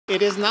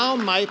It is now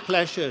my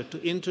pleasure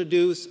to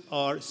introduce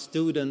our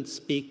student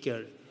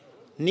speaker,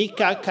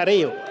 Nika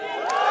Carrillo.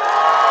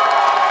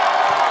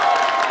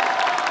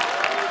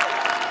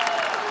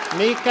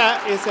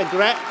 Nika is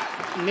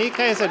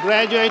a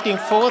graduating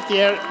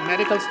fourth-year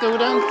medical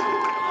student.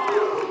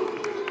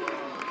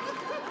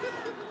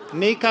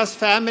 Nika's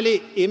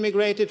family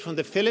immigrated from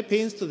the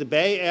Philippines to the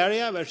Bay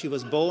Area, where she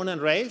was born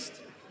and raised.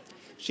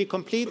 She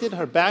completed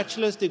her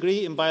bachelor's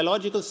degree in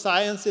biological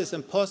sciences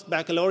and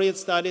post-baccalaureate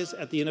studies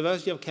at the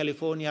University of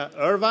California,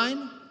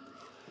 Irvine.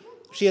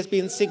 She has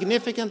been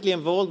significantly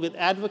involved with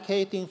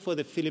advocating for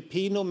the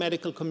Filipino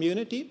medical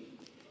community.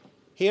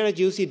 Here at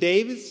UC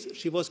Davis,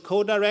 she was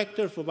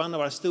co-director for one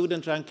of our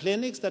student-run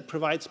clinics that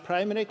provides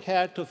primary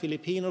care to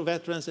Filipino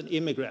veterans and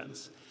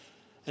immigrants.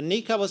 And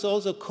Nika was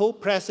also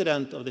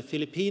co-president of the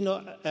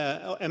Filipino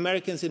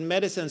Americans in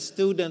Medicine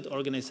student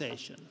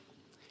organization.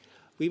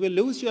 We will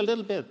lose you a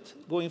little bit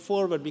going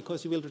forward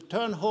because you will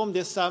return home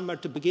this summer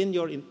to begin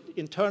your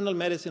internal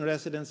medicine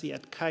residency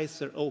at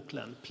Kaiser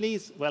Oakland.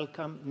 Please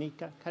welcome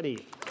Nika Carrillo.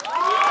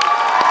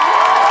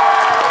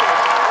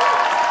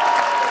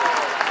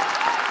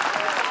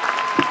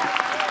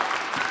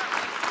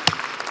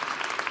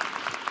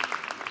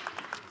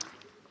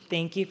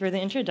 Thank you for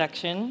the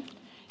introduction.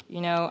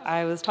 You know,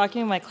 I was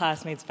talking to my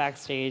classmates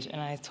backstage,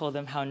 and I told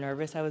them how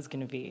nervous I was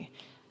going to be.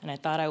 And I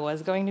thought I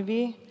was going to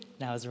be,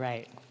 and I was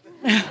right.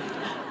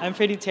 I'm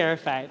pretty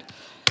terrified.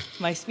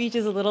 My speech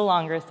is a little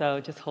longer, so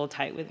just hold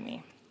tight with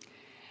me.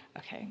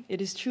 Okay, it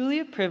is truly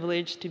a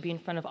privilege to be in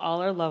front of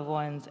all our loved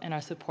ones and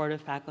our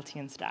supportive faculty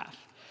and staff.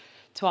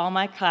 To all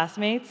my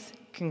classmates,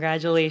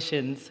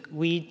 congratulations,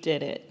 we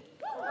did it.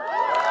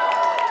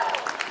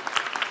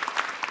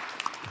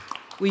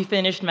 We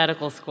finished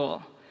medical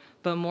school,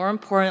 but more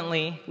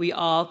importantly, we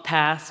all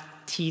passed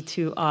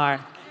T2R.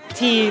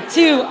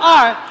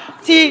 T2R!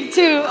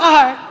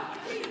 T2R!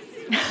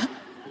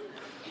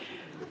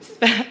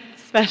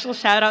 Special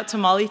shout out to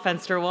Molly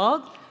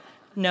Fensterwald.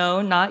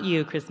 No, not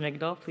you, Chris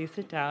Migdal. Please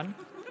sit down.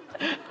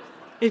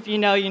 If you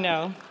know, you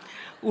know.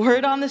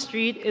 Word on the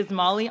street is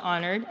Molly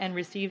honored and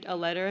received a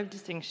letter of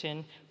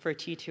distinction for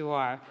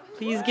T2R.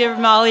 Please give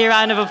Molly a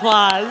round of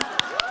applause.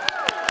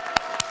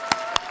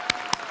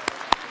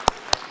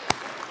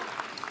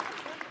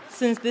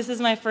 Since this is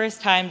my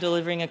first time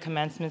delivering a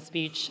commencement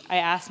speech, I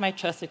asked my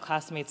trusted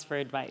classmates for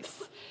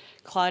advice.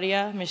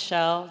 Claudia,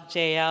 Michelle,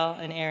 JL,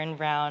 and Aaron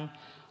Brown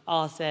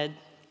all said,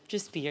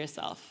 just be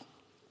yourself.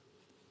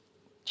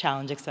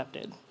 Challenge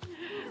accepted.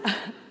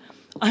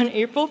 On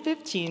April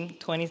 15,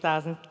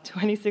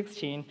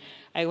 2016,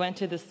 I went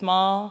to the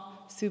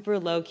small, super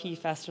low-key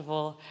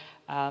festival,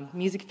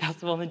 music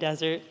festival in the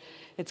desert.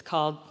 It's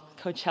called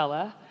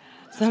Coachella.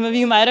 Some of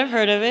you might have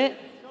heard of it.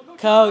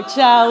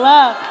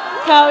 Coachella,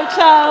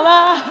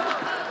 Coachella.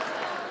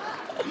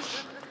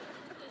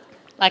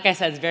 Like I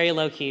said, it's very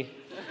low-key.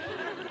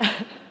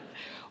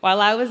 While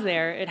I was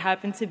there, it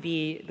happened to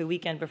be the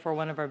weekend before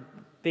one of our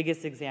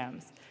biggest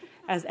exams.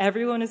 As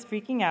everyone is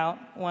freaking out,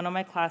 one of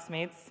my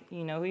classmates,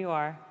 you know who you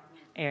are,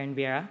 Aaron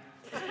Vieira,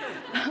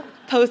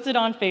 posted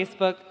on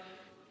Facebook,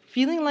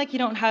 feeling like you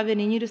don't have it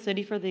in you to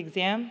study for the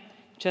exam?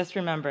 Just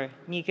remember,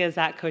 Nika is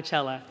at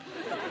Coachella.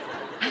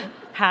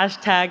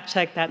 Hashtag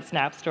check that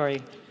Snap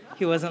story.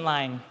 He wasn't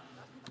lying.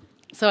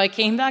 So I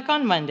came back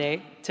on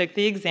Monday, took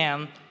the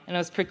exam, and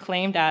was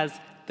proclaimed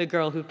as the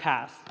girl who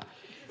passed.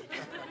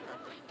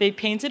 They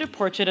painted a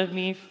portrait of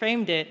me,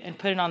 framed it, and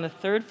put it on the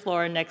third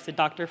floor next to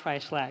Dr.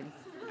 Feischlag.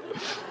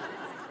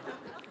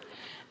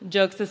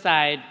 Jokes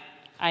aside,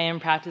 I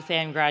am proud to say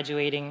I'm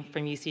graduating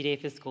from UC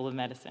Davis School of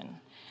Medicine.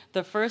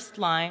 The first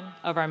line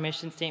of our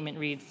mission statement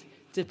reads,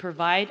 to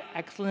provide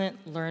excellent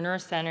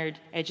learner-centered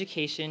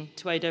education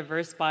to a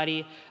diverse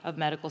body of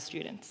medical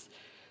students.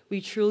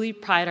 We truly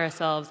pride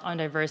ourselves on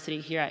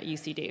diversity here at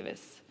UC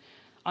Davis.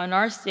 On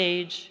our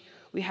stage,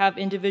 we have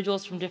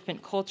individuals from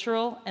different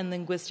cultural and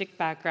linguistic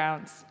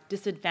backgrounds,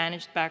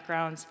 disadvantaged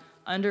backgrounds,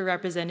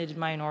 underrepresented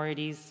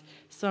minorities.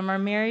 Some are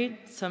married,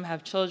 some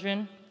have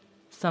children,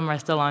 some are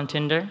still on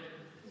Tinder.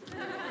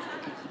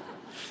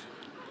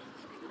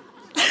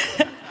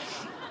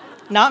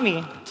 Not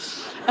me.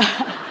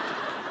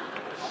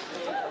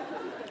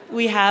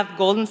 We have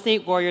Golden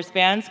State Warriors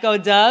fans. Go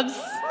Dubs.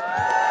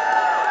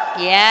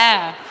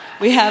 Yeah.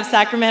 We have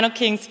Sacramento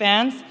Kings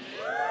fans.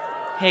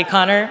 Hey,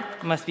 Connor,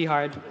 must be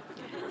hard.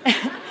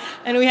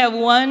 And we have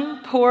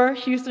one poor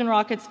Houston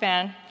Rockets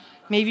fan.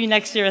 Maybe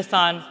next year,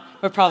 Hassan,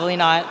 but probably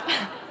not.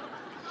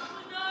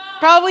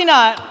 Probably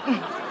not.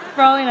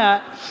 Probably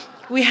not.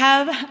 We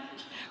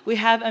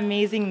have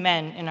amazing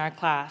men in our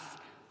class,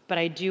 but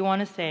I do want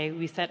to say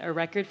we set a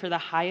record for the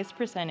highest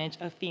percentage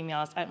of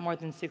females at more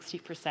than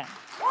 60%.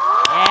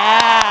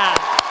 Yeah.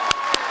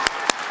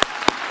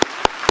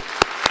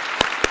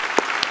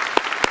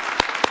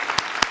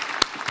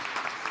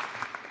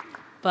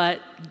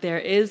 But there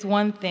is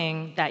one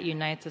thing that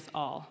unites us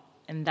all,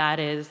 and that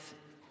is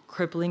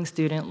crippling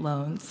student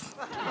loans.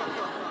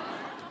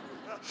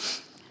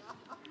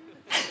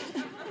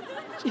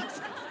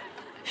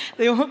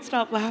 They won't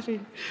stop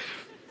laughing.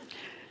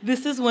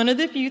 This is one of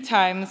the few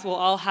times we'll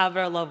all have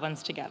our loved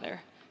ones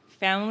together.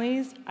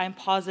 Families, I'm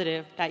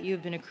positive that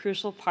you've been a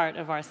crucial part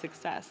of our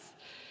success.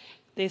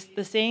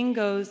 The saying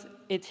goes,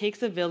 it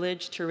takes a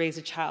village to raise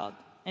a child,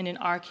 and in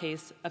our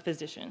case, a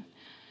physician.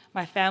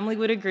 My family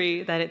would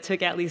agree that it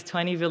took at least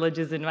 20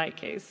 villages in my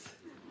case.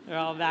 They're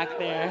all back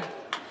there.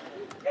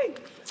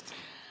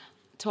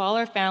 To all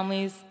our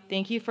families,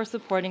 thank you for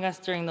supporting us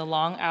during the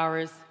long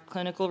hours,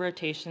 clinical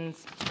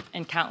rotations,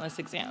 and countless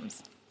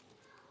exams.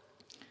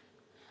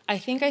 I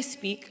think I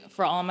speak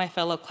for all my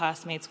fellow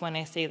classmates when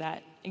I say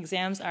that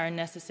exams are a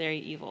necessary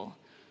evil.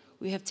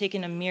 We have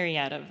taken a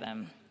myriad of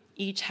them.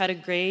 Each had a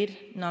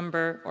grade,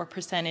 number, or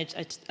percentage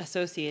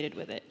associated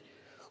with it.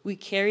 We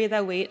carry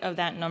the weight of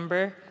that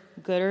number,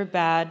 good or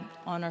bad,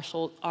 on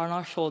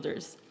our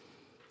shoulders.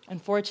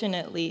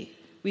 Unfortunately,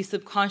 we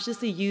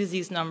subconsciously use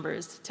these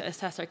numbers to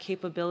assess our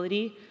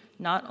capability,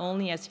 not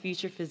only as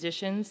future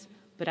physicians,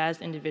 but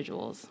as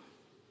individuals.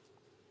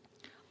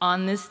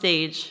 On this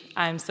stage,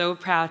 I am so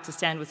proud to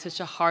stand with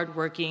such a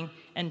hardworking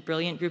and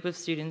brilliant group of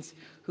students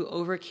who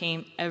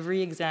overcame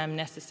every exam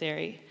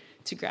necessary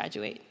to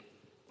graduate.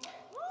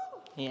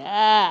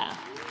 Yeah.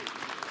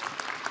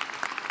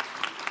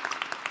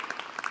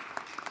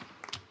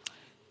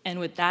 And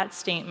with that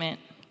statement,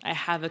 I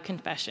have a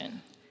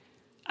confession.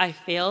 I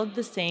failed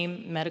the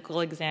same medical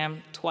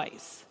exam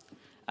twice.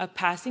 A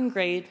passing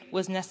grade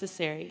was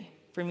necessary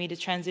for me to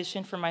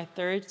transition from my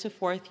 3rd to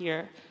 4th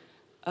year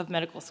of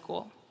medical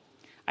school.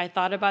 I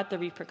thought about the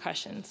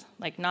repercussions,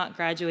 like not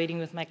graduating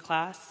with my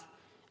class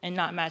and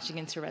not matching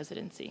into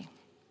residency.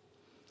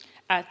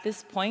 At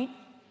this point,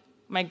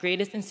 my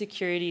greatest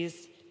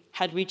insecurities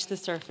had reached the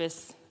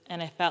surface,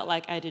 and I felt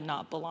like I did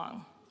not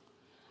belong.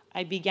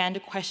 I began to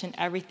question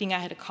everything I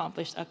had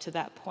accomplished up to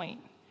that point.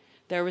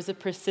 There was a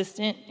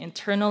persistent,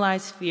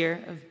 internalized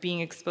fear of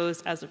being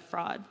exposed as a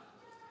fraud.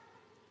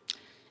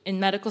 In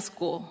medical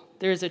school,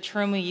 there is a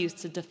term we use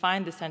to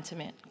define the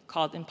sentiment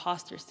called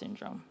imposter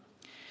syndrome.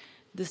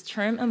 This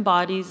term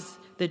embodies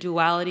the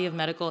duality of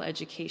medical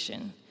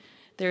education.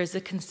 There is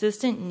a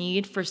consistent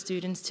need for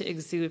students to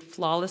exude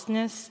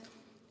flawlessness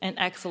and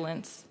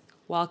excellence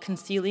while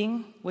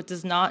concealing what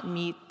does not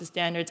meet the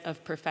standards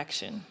of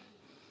perfection.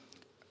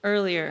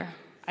 Earlier,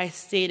 I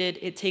stated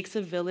it takes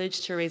a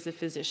village to raise a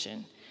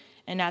physician,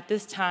 and at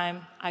this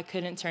time, I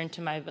couldn't turn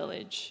to my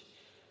village,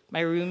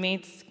 my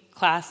roommates,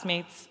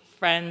 classmates,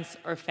 friends,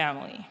 or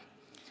family.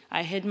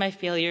 I hid my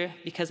failure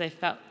because I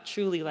felt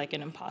truly like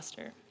an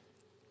imposter.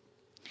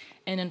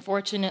 And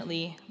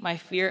unfortunately, my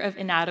fear of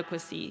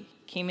inadequacy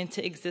came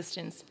into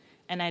existence,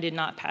 and I did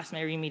not pass my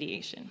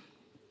remediation.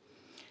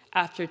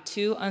 After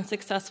 2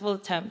 unsuccessful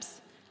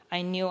attempts,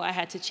 I knew I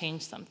had to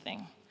change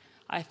something.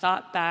 I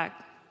thought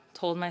back,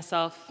 told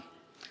myself,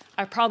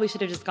 I probably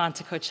should have just gone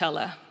to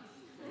Coachella.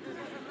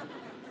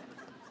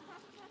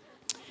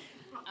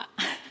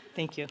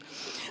 Thank you.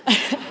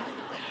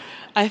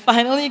 I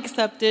finally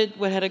accepted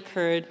what had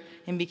occurred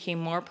and became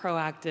more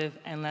proactive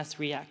and less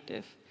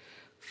reactive.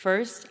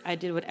 First, I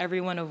did what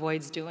everyone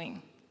avoids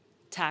doing,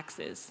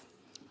 taxes.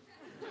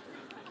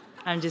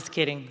 I'm just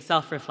kidding,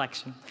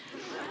 self-reflection.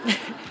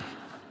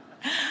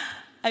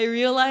 I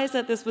realized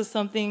that this was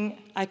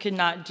something I could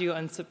not do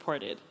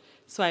unsupported,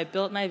 so I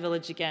built my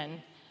village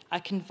again. I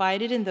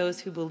confided in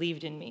those who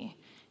believed in me.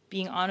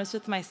 Being honest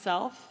with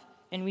myself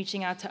and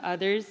reaching out to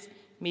others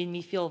made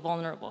me feel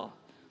vulnerable,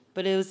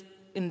 but it was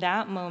in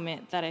that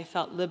moment that I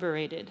felt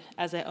liberated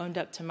as I owned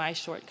up to my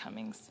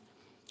shortcomings.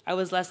 I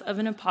was less of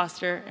an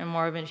imposter and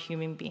more of a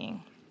human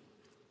being.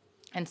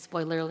 And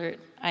spoiler alert,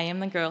 I am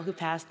the girl who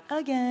passed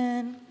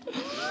again.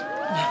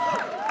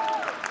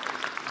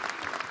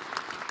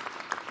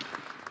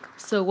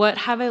 So what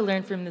have I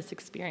learned from this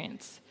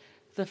experience?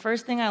 The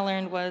first thing I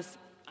learned was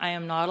I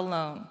am not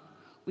alone.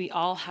 We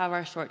all have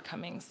our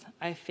shortcomings.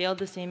 I failed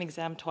the same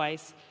exam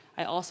twice.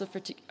 I also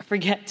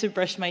forget to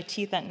brush my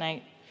teeth at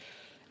night.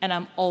 And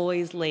I'm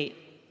always late.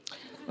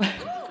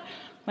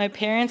 My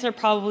parents are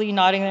probably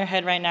nodding their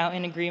head right now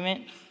in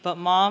agreement, but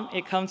Mom,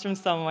 it comes from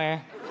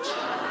somewhere.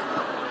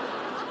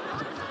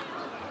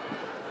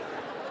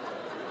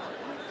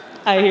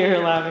 I hear her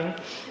laughing.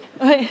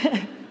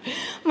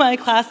 My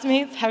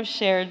classmates have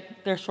shared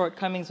their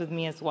shortcomings with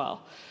me as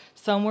well.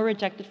 Some were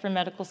rejected from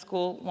medical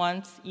school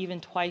once,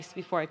 even twice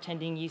before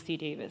attending UC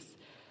Davis.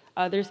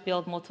 Others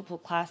failed multiple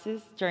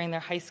classes during their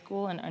high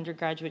school and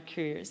undergraduate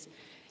careers,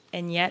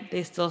 and yet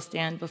they still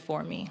stand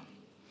before me.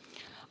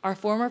 Our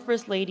former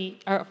First Lady,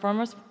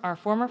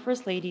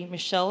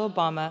 Michelle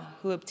Obama,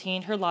 who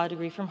obtained her law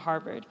degree from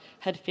Harvard,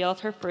 had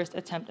failed her first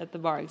attempt at the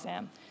bar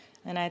exam,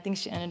 and I think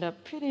she ended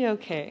up pretty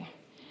okay.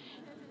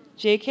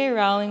 J.K.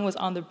 Rowling was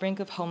on the brink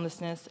of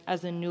homelessness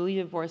as a newly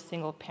divorced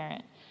single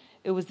parent.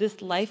 It was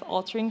this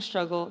life-altering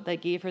struggle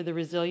that gave her the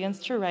resilience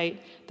to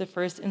write the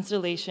first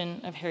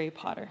installation of Harry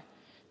Potter.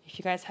 If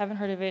you guys haven't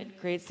heard of it,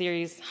 great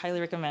series,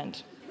 highly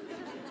recommend.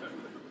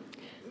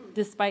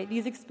 Despite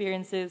these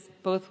experiences,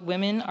 both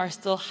women are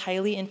still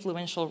highly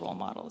influential role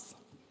models.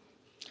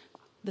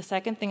 The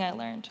second thing I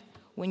learned,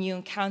 when you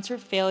encounter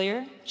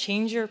failure,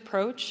 change your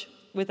approach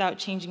without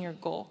changing your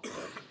goal.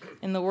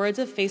 In the words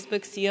of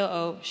Facebook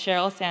COO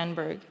Sheryl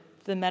Sandberg,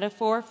 the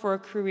metaphor for a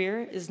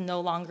career is no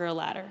longer a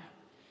ladder.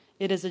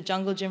 It is a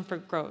jungle gym for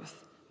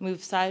growth.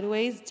 Move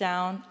sideways,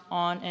 down,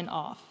 on, and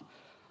off.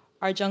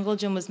 Our jungle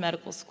gym was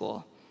medical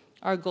school.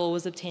 Our goal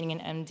was obtaining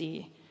an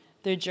MD.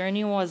 Their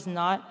journey was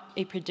not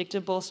a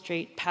predictable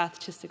straight path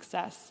to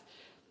success,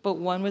 but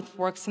one with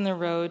forks in the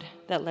road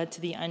that led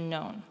to the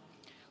unknown.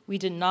 We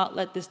did not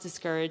let this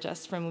discourage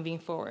us from moving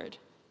forward.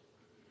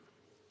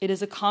 It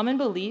is a common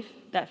belief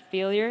that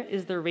failure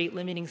is the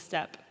rate-limiting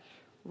step.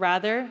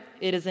 Rather,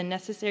 it is a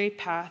necessary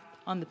step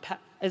on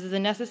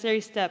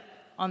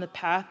the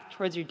path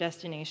towards your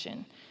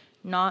destination,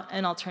 not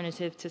an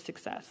alternative to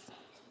success.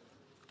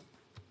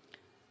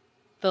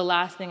 The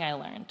last thing I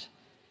learned: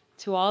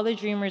 to all the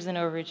dreamers and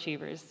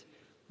overachievers,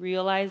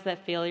 realize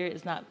that failure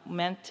is not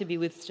meant to be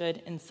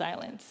withstood in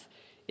silence.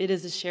 It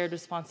is a shared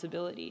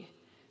responsibility.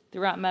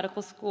 Throughout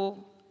medical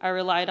school, I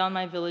relied on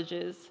my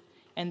villages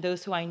and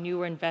those who I knew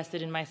were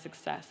invested in my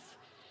success.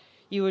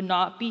 You would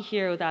not be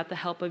here without the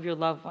help of your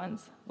loved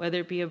ones, whether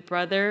it be a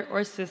brother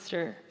or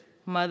sister,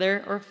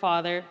 mother or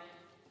father,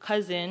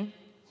 cousin,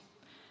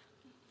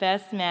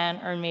 best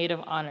man or maid of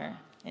honor.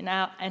 And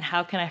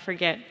how can I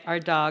forget our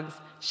dogs?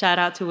 Shout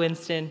out to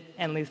Winston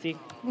and Lucy.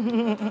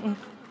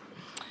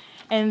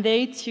 And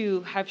they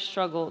too have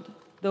struggled.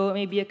 Though it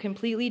may be a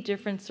completely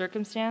different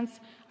circumstance,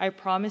 I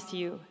promise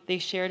you they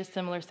shared a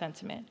similar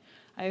sentiment.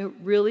 I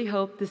really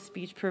hope this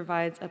speech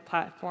provides a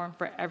platform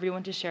for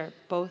everyone to share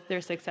both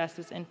their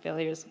successes and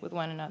failures with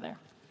one another.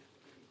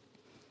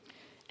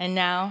 And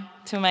now,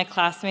 to my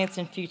classmates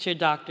and future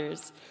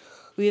doctors,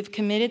 we have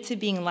committed to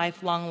being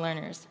lifelong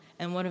learners,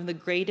 and one of the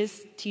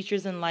greatest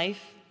teachers in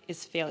life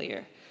is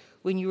failure.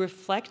 When you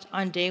reflect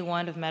on day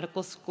one of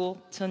medical school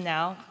till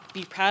now,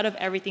 be proud of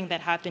everything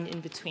that happened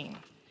in between.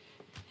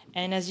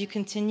 And as you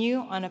continue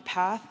on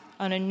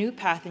a new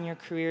path in your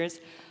careers,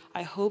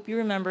 I hope you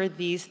remember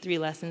these 3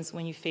 lessons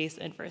when you face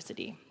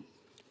adversity.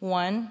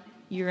 1,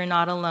 you are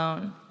not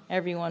alone.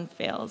 Everyone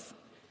fails.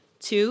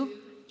 2,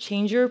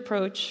 change your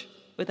approach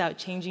without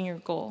changing your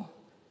goal.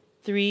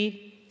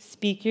 3,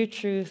 speak your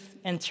truth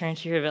and turn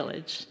to your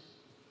village.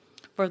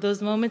 For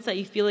those moments that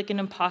you feel like an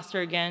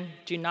imposter again,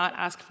 do not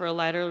ask for a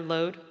lighter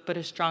load, but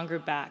a stronger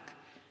back.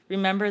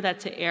 Remember that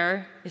to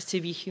err is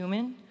to be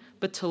human,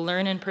 but to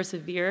learn and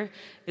persevere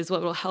is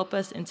what will help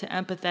us into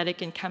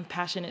empathetic and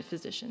compassionate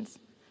physicians.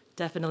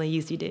 Definitely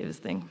UC Davis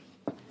thing.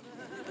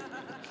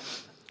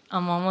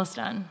 I'm almost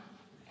done.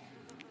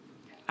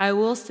 I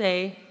will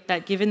say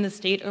that given the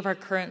state of our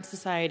current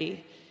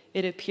society,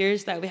 it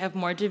appears that we have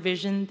more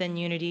division than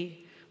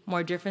unity,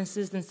 more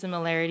differences than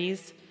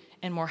similarities,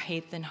 and more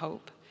hate than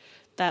hope.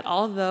 That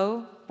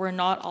although we're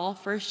not all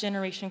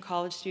first-generation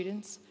college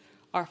students,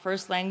 our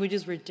first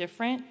languages were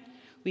different,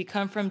 we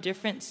come from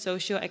different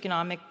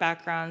socioeconomic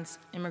backgrounds,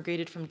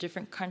 immigrated from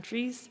different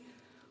countries,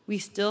 we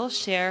still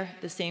share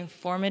the same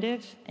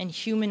formative and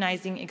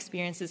humanizing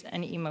experiences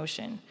and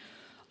emotion.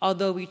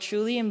 Although we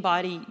truly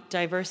embody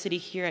diversity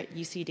here at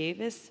UC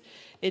Davis,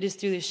 it is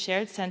through the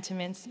shared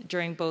sentiments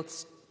during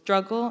both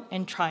struggle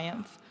and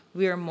triumph.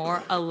 We are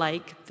more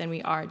alike than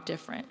we are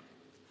different.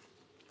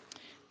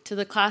 To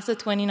the class of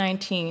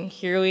 2019,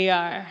 here we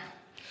are.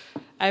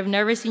 I've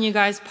never seen you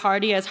guys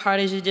party as hard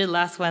as you did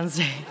last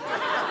Wednesday.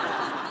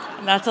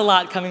 That's a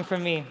lot coming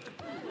from me.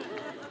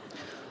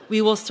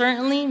 We will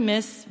certainly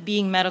miss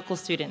being medical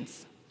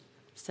students,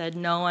 said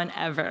no one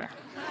ever.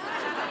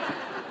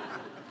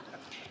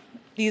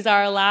 These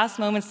are our last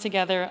moments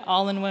together,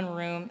 all in one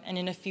room, and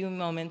in a few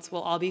moments,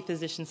 we'll all be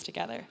physicians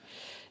together.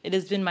 It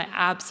has been my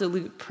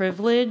absolute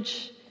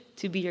privilege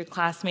to be your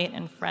classmate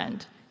and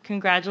friend.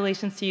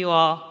 Congratulations to you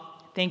all.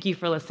 Thank you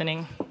for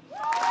listening.